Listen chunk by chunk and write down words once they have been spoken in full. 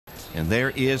And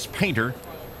there is Paynter.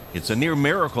 It's a near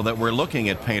miracle that we're looking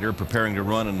at Paynter preparing to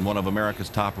run in one of America's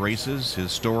top races.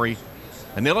 His story,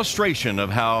 an illustration of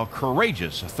how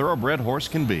courageous a thoroughbred horse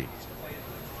can be.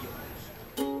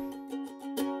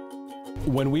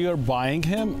 When we were buying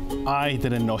him, I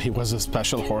didn't know he was a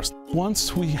special horse.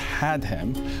 Once we had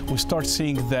him, we start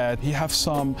seeing that he has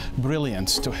some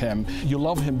brilliance to him. You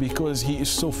love him because he is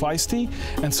so feisty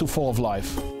and so full of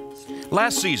life.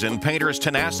 Last season, Paynter's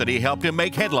tenacity helped him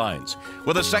make headlines,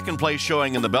 with a second place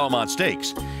showing in the Belmont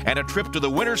Stakes and a trip to the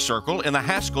winner's circle in the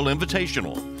Haskell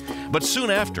Invitational. But soon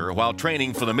after, while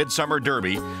training for the Midsummer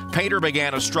Derby, Paynter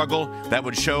began a struggle that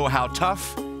would show how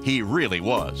tough he really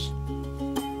was.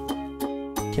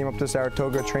 Came up to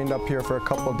Saratoga, trained up here for a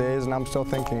couple of days, and I'm still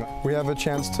thinking, we have a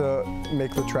chance to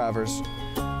make the Travers.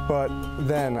 But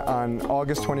then on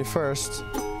August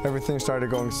 21st, everything started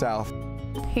going south.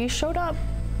 He showed up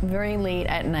very late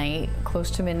at night, close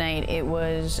to midnight. It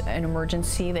was an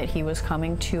emergency that he was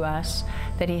coming to us,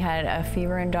 that he had a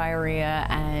fever and diarrhea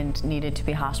and needed to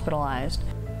be hospitalized.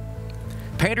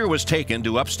 Paynter was taken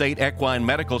to Upstate Equine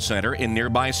Medical Center in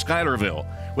nearby Schuylerville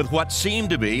with what seemed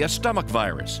to be a stomach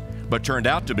virus, but turned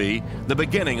out to be the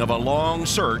beginning of a long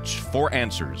search for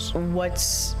answers.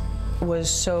 What was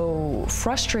so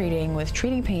frustrating with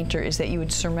treating Paynter is that you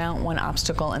would surmount one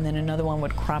obstacle and then another one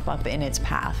would crop up in its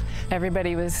path.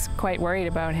 Everybody was quite worried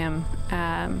about him.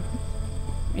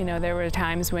 You know, there were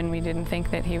times when we didn't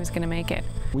think that he was going to make it.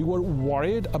 We were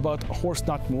worried about a horse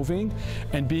not moving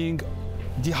and being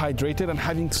dehydrated and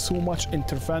having so much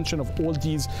intervention of all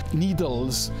these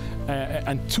needles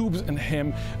and tubes in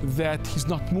him that he's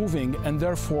not moving, and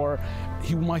therefore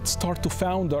he might start to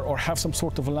founder or have some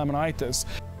sort of laminitis.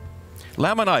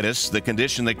 Laminitis, the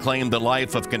condition that claimed the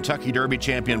life of Kentucky Derby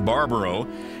champion Barbaro,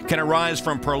 can arise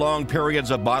from prolonged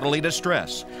periods of bodily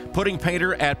distress, putting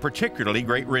Paynter at particularly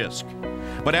great risk.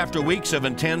 But after weeks of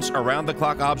intense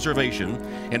around-the-clock observation,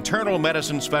 internal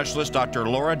medicine specialist Dr.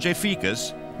 Laura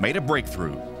Jafikas made a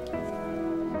breakthrough.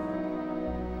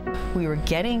 We were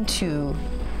getting to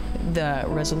the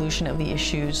resolution of the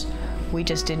issues. We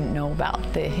just didn't know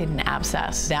about the hidden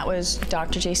abscess. That was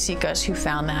Dr. Jafikas who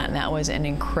found that, and that was an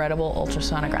incredible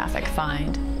ultrasonographic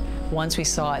find. Once we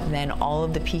saw it, then all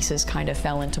of the pieces kind of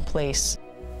fell into place.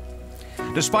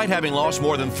 Despite having lost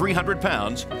more than 300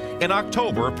 pounds, in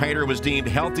October, Paynter was deemed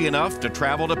healthy enough to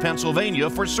travel to Pennsylvania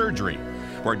for surgery,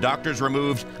 where doctors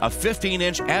removed a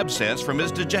 15-inch abscess from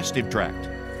his digestive tract.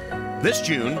 This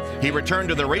June, he returned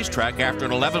to the racetrack after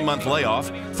an 11-month layoff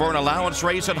for an allowance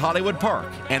race at Hollywood Park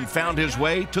and found his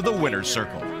way to the winner's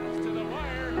circle.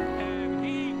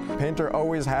 Paynter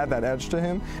always had that edge to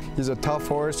him. He's a tough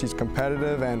horse, he's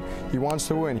competitive, and he wants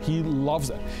to win. He loves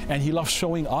it, and he loves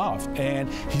showing off, and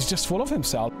he's just full of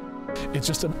himself. It's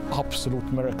just an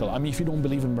absolute miracle. I mean, if you don't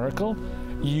believe in miracle,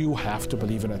 you have to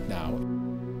believe in it now.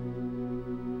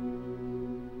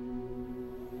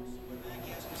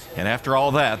 And after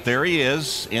all that, there he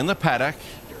is in the paddock,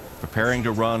 preparing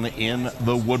to run in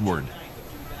the Woodward.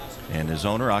 And his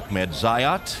owner, Ahmed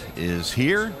Zayat, is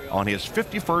here on his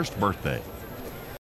 51st birthday.